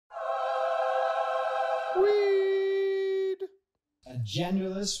Weed. A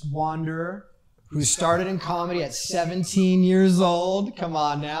genderless wanderer who started in comedy at 17 years old. Come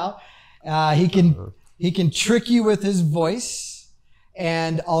on now. He can trick you with his voice,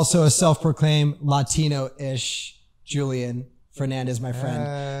 and also a self-proclaimed Latino-ish Julian Fernandez, my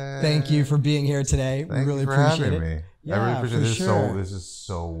friend. Thank you for being here today. We really appreciate it. Me. Yeah, I really appreciate for this. sure. This is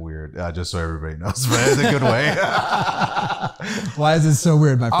so weird. Just so everybody knows, but in a good way. Why is it so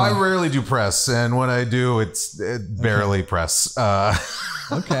weird, my friend? I rarely do press, and when I do, it's barely press.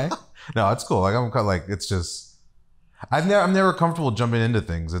 Okay. No, it's cool. Like I'm like it's just I'm never comfortable jumping into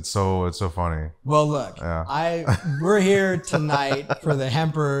things. It's so funny. Well, look, we're here tonight for the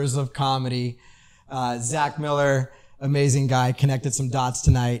Hempers of comedy. Zach Miller, amazing guy, connected some dots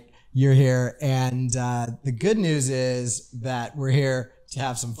tonight. You're here, and the good news is that we're here to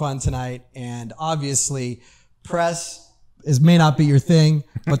have some fun tonight. And obviously, press may not be your thing,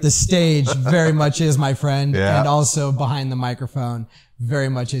 but the stage very much is, my friend. Yeah. And also behind the microphone very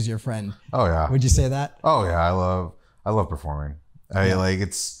much is your friend. Oh yeah. Would you say that? Oh yeah. I love performing. Like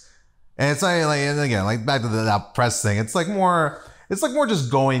it's not like, and again, like back to that press thing. It's like more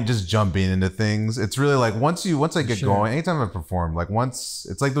just jumping into things. It's really like once I get going, anytime I perform, like once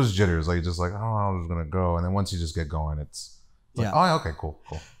it's like those jitters, like just like, oh, I was gonna go. And then once you just get going, it's like, oh, okay, cool.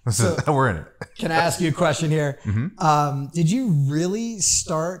 So, we're in it. Can I ask you a question here? Mm-hmm. Did you really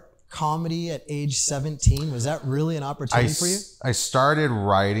start comedy at age 17? Was that really an opportunity for you? I started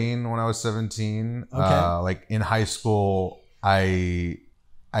writing when I was 17. Okay. Like in high school, I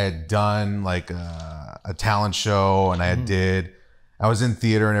had done like a talent show, and I was in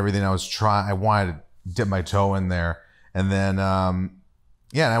theater and everything. I wanted to dip my toe in there. And then,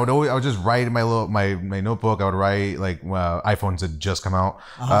 and I would just write in my notebook. I would write like, iPhones had just come out.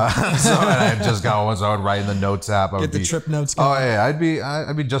 So I had just got one. So I would write in the notes app. Get the trip notes going. Oh yeah. I'd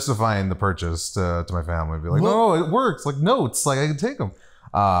be justifying the purchase to my family. I'd be like, no, it works. Like notes, like I can take them.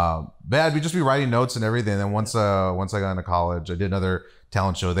 But I'd just be writing notes and everything. And then once I got into college, I did another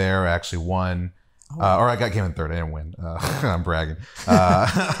talent show there. I actually won. Came in third. I didn't win. I'm bragging.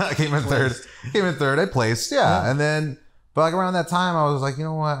 I came in third. I placed. Yeah. And then, but like around that time, I was like, you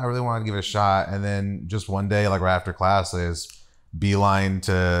know what? I really want to give it a shot. And then just one day, like right after class, I just beeline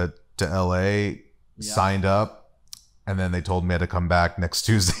to LA, signed up, and then they told me I had to come back next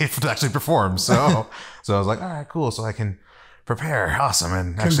Tuesday to actually perform. So I was like, all right, cool. So I can prepare. Awesome.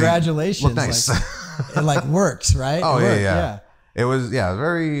 And congratulations. Look nice. It works, right? Oh yeah. It was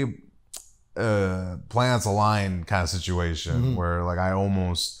very planets aligned kind of situation where like I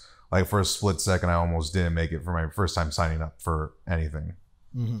almost, like for a split second, I almost didn't make it for my first time signing up for anything.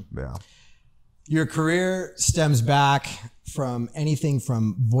 Yeah. Your career stems back from anything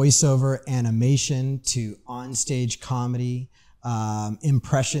from voiceover animation to onstage comedy,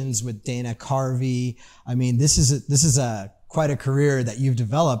 impressions with Dana Carvey. I mean, this is quite a career that you've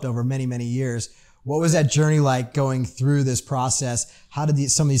developed over many, many years. What was that journey like going through this process? How did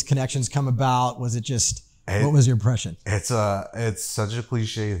some of these connections come about? Was it just, what was your impression? It's such a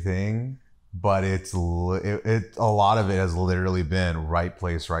cliche thing, but a lot of it has literally been right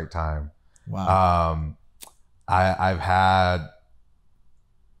place, right time. Wow. I've had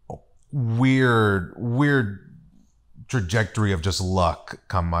weird trajectory of just luck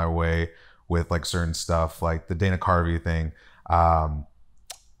come my way with like certain stuff, like the Dana Carvey thing. A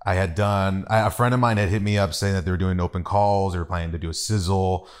friend of mine had hit me up saying that they were doing open calls. They were planning to do a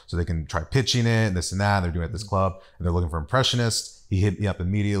sizzle so they can try pitching it and this and that. And they're doing it at this club and they're looking for impressionists. He hit me up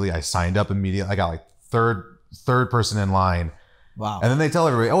immediately. I signed up immediately. I got like third person in line. Wow. And then they tell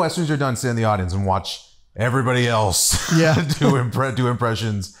everybody, oh, as soon as you're done, sit in the audience and watch everybody else do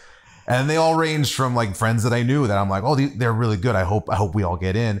impressions. And they all ranged from like friends that I knew that I'm like, oh, they're really good. I hope we all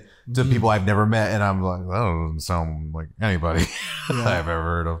get in, to people I've never met. And I'm like, that doesn't sound like anybody I've ever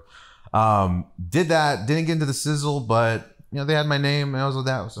heard of. Did that, didn't get into the sizzle, but they had my name and I was with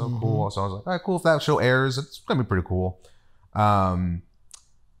that. So cool. So I was like, all right, cool. If that show airs, it's gonna be pretty cool.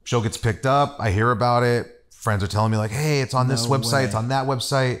 Show gets picked up. I hear about it. Friends are telling me like, hey, it's on this website. It's on that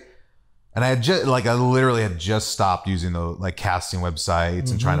website. And I literally had just stopped using the like casting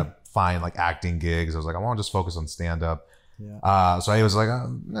websites and trying to find like acting gigs. I was like, I want to just focus on stand up. Yeah. So I was like,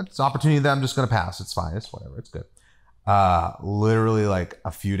 that's an opportunity that I'm just going to pass. It's fine. It's whatever. It's good. Literally like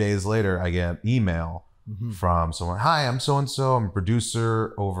a few days later, I get an email from someone. Hi, I'm so-and-so. I'm a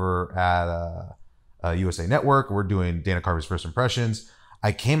producer over at USA Network. We're doing Dana Carvey's First Impressions.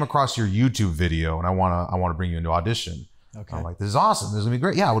 I came across your YouTube video and I want to bring you into audition. Okay. I'm like, this is awesome. This is gonna be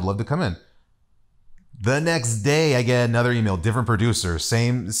great. Yeah, I would love to come in. The next day I get another email, different producer,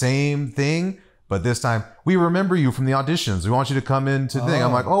 same thing, But this time, we remember you from the auditions. We want you to come in to the thing.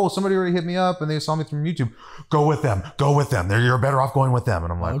 I'm like, oh, somebody already hit me up and they saw me from YouTube. Go with them. Go with them. You're better off going with them.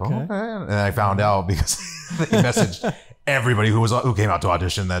 And I'm like, okay. And I found out because they messaged everybody who came out to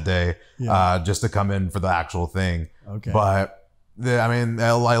audition that day just to come in for the actual thing. Okay. But I mean,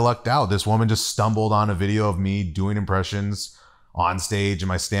 I lucked out. This woman just stumbled on a video of me doing impressions on stage in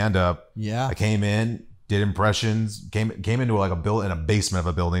my stand-up. Yeah. I came in, did impressions, came into like in a basement of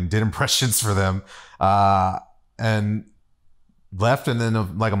a building, did impressions for them, and left. And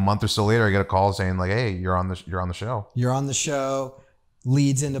then like a month or so later, I get a call saying like, "Hey, you're on the show." You're on the show.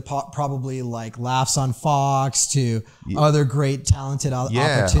 Leads into probably like Laughs on Fox to other great talented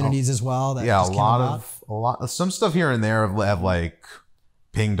opportunities as well. That a lot some stuff here and there have like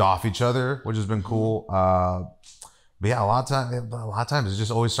pinged off each other, which has been cool. But yeah, a lot of times it just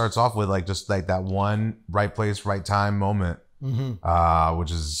always starts off with like just like that one right place, right time moment,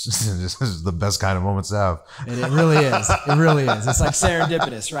 which is just the best kind of moments to have. And it really is. It really is. It's like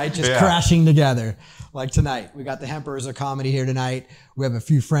serendipitous, right? Just crashing together. Like tonight, we got the Hempers of Comedy here tonight. We have a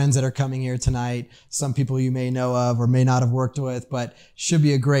few friends that are coming here tonight. Some people you may know of or may not have worked with, but should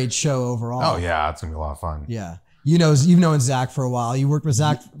be a great show overall. Oh yeah, it's gonna be a lot of fun. Yeah. You've known Zach for a while. You worked with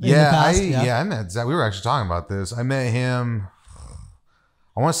Zach in the past? I met Zach. We were actually talking about this. I met him,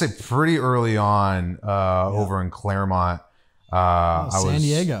 I want to say pretty early on over in Claremont. San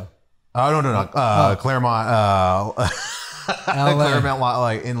Diego. Oh, no. Claremont. Claremont,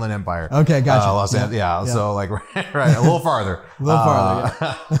 like Inland Empire. Okay, gotcha. Los Angeles. Yeah, so like right, a little farther. A little farther,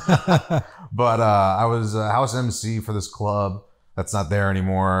 yeah. But I was a house MC for this club that's not there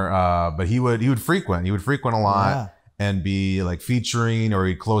anymore. But he would frequent a lot and be like featuring, or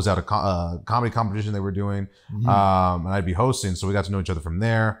he'd close out a comedy competition they were doing. And I'd be hosting. So we got to know each other from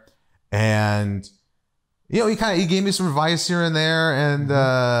there. And he gave me some advice here and there. And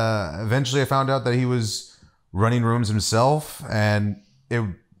eventually I found out that he was running rooms himself, and it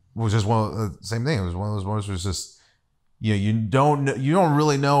was just the same thing. It was one of those moments where it's just, you don't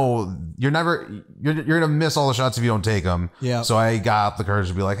really know. You're gonna miss all the shots if you don't take them. Yeah. So I got the courage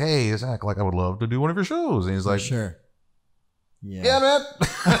to be like, "Hey, Zach, like I would love to do one of your shows." And he's like, "Sure, yeah, man."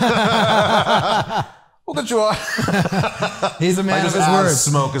 We'll get you on. He's a man of his word.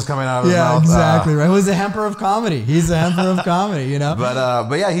 Smoke is coming out of his mouth. Yeah, exactly. Right. Who's a Hemper of comedy? He's a Hemper of comedy,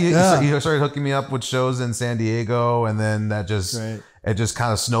 But yeah, he started hooking me up with shows in San Diego, and then that just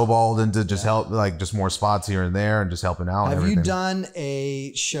kind of snowballed into just help, like just more spots here and there, and just helping out. Have you done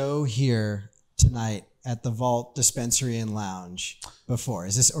a show here tonight at the Vault Dispensary and Lounge before?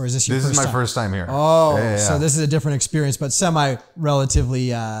 Is this your first time? This is my first time here. Oh, yeah. So this is a different experience, but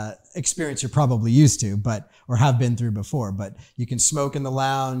relatively experience you're probably used to, or have been through before. But you can smoke in the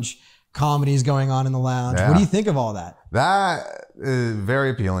lounge. Comedy's going on in the lounge. Yeah. What do you think of all that? That is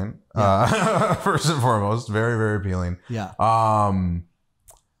very appealing. Yeah. First and foremost, very, very appealing. Yeah.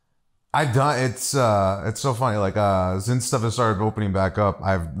 I've done it's so funny. Like since stuff has started opening back up,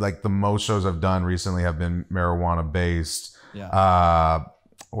 I've like the most shows I've done recently have been marijuana based. Yeah.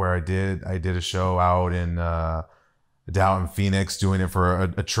 Where I did a show out in Phoenix, doing it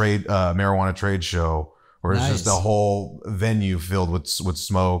for a trade marijuana trade show, where it's just a whole venue filled with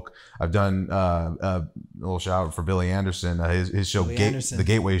smoke. I've done a little shout out for Billy Anderson, his show, the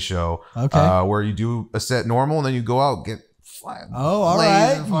Gateway Show, where you do a set normal and then you go out, get all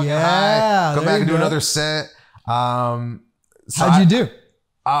right, yeah, come back and do another set. How'd you do?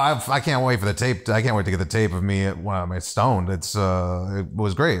 I can't wait for the tape. I can't wait to get the tape of me when I'm stoned. It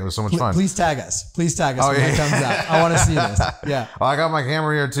was great. It was so much fun. Please tag us when it comes out. I want to see this. Yeah. Well, I got my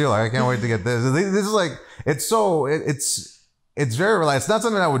camera here too. Like I can't wait to get this. This is like it's very relaxed. It's not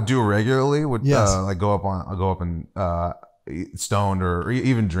something I would do regularly. Like go up and stoned or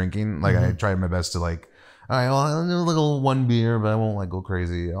even drinking. Like I tried my best to like. All right, well, I'll do a little one beer, but I won't like go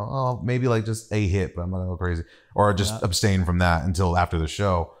crazy. I'll maybe like just a hit, but I'm not gonna go crazy, or just abstain from that until after the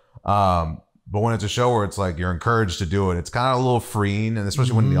show. But when it's a show where it's like you're encouraged to do it, it's kind of a little freeing, and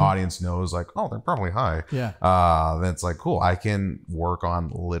especially when the audience knows like, oh, they're probably high. Yeah. Then it's like, cool, I can work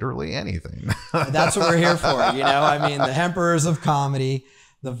on literally anything. That's what we're here for, I mean, the Hemperors of Comedy,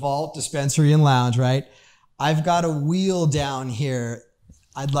 the Vault Dispensary and Lounge, right? I've got a wheel down here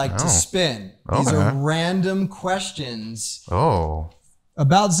I'd like to spin. These are random questions.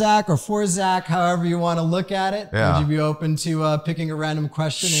 About Zach or for Zach, however you want to look at it. Yeah. Would you be open to picking a random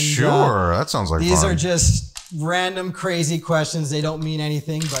question? And, sure, that sounds like these fun. Are just random, crazy questions. They don't mean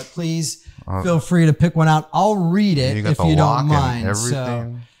anything, but please feel free to pick one out. I'll read it if you don't mind.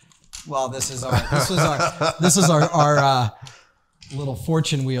 So, well, this is our little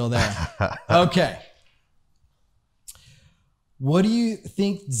fortune wheel there. Okay. What do you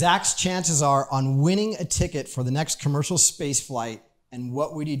think Zach's chances are on winning a ticket for the next commercial space flight? And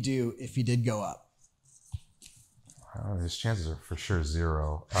what would he do if he did go up? Oh, his chances are for sure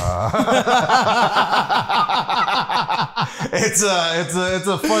 0. It's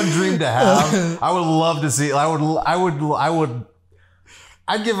a fun dream to have. I would love to see.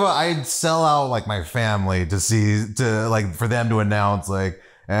 I'd sell out like my family for them to announce like,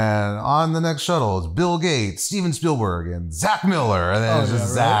 and on the next shuttle it's Bill Gates, Steven Spielberg, and Zach Miller, and then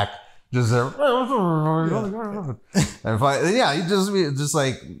Zach. Just and he'd just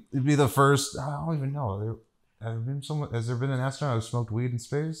like it'd be the first. I don't even know. Has there been an astronaut who smoked weed in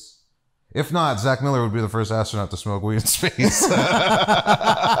space? If not, Zach Miller would be the first astronaut to smoke weed in space.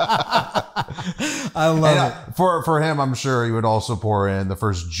 I love it. For him, I'm sure he would also pour in the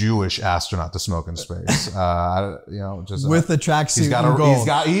first Jewish astronaut to smoke in space. Just with a tracksuit and gold.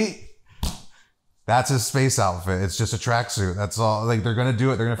 That's his space outfit. It's just a tracksuit. That's all. Like they're gonna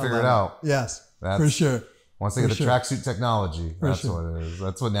do it. They're gonna figure it out. Yes, for sure. Once they get the tracksuit technology, that's what it is.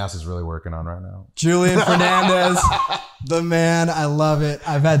 That's what NASA's really working on right now. Julian Fernandez, the man. I love it.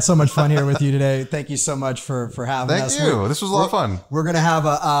 I've had so much fun here with you today. Thank you so much for having us. Thank you. This was a lot of fun. We're gonna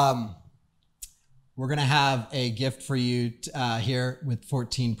have a gift for you here with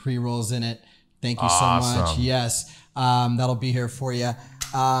 14 pre-rolls in it. Thank you so much. Yes, that'll be here for you.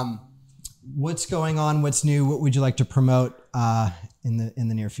 What's going on? What's new? What would you like to promote in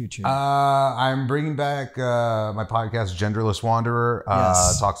the near future? I'm bringing back my podcast, Genderless Wanderer.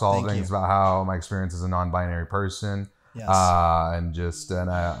 Talks all things about how my experience as a non-binary person. Yes.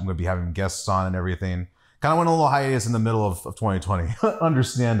 And I'm going to be having guests on and everything. Kind of went a little hiatus in the middle of 2020,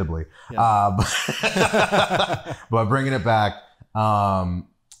 understandably. Yeah. But bringing it back. So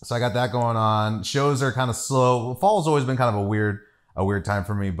I got that going on. Shows are kind of slow. Fall's always been kind of a weird time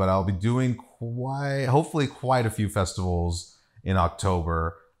for me, but I'll be doing hopefully quite a few festivals in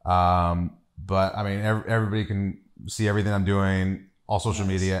October. But I mean, everybody can see everything I'm doing, all social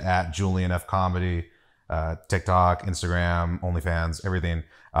media at Julian F Comedy, TikTok, Instagram, OnlyFans, everything.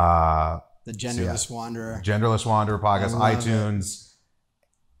 The Genderless Wanderer. Genderless Wanderer podcast, iTunes,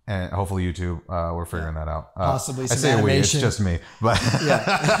 and hopefully YouTube. We're figuring that out. Possibly some animation. It's just me, but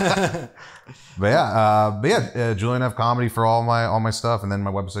Julian F Comedy for all my stuff, and then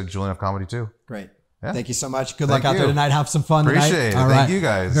my website Julian F Comedy too. Great. Yeah. Thank you so much. Good luck out there tonight. Have some fun. Appreciate it. Thank you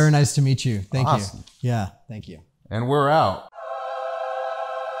guys. Very nice to meet you. Thank you. Yeah. Thank you. And we're out.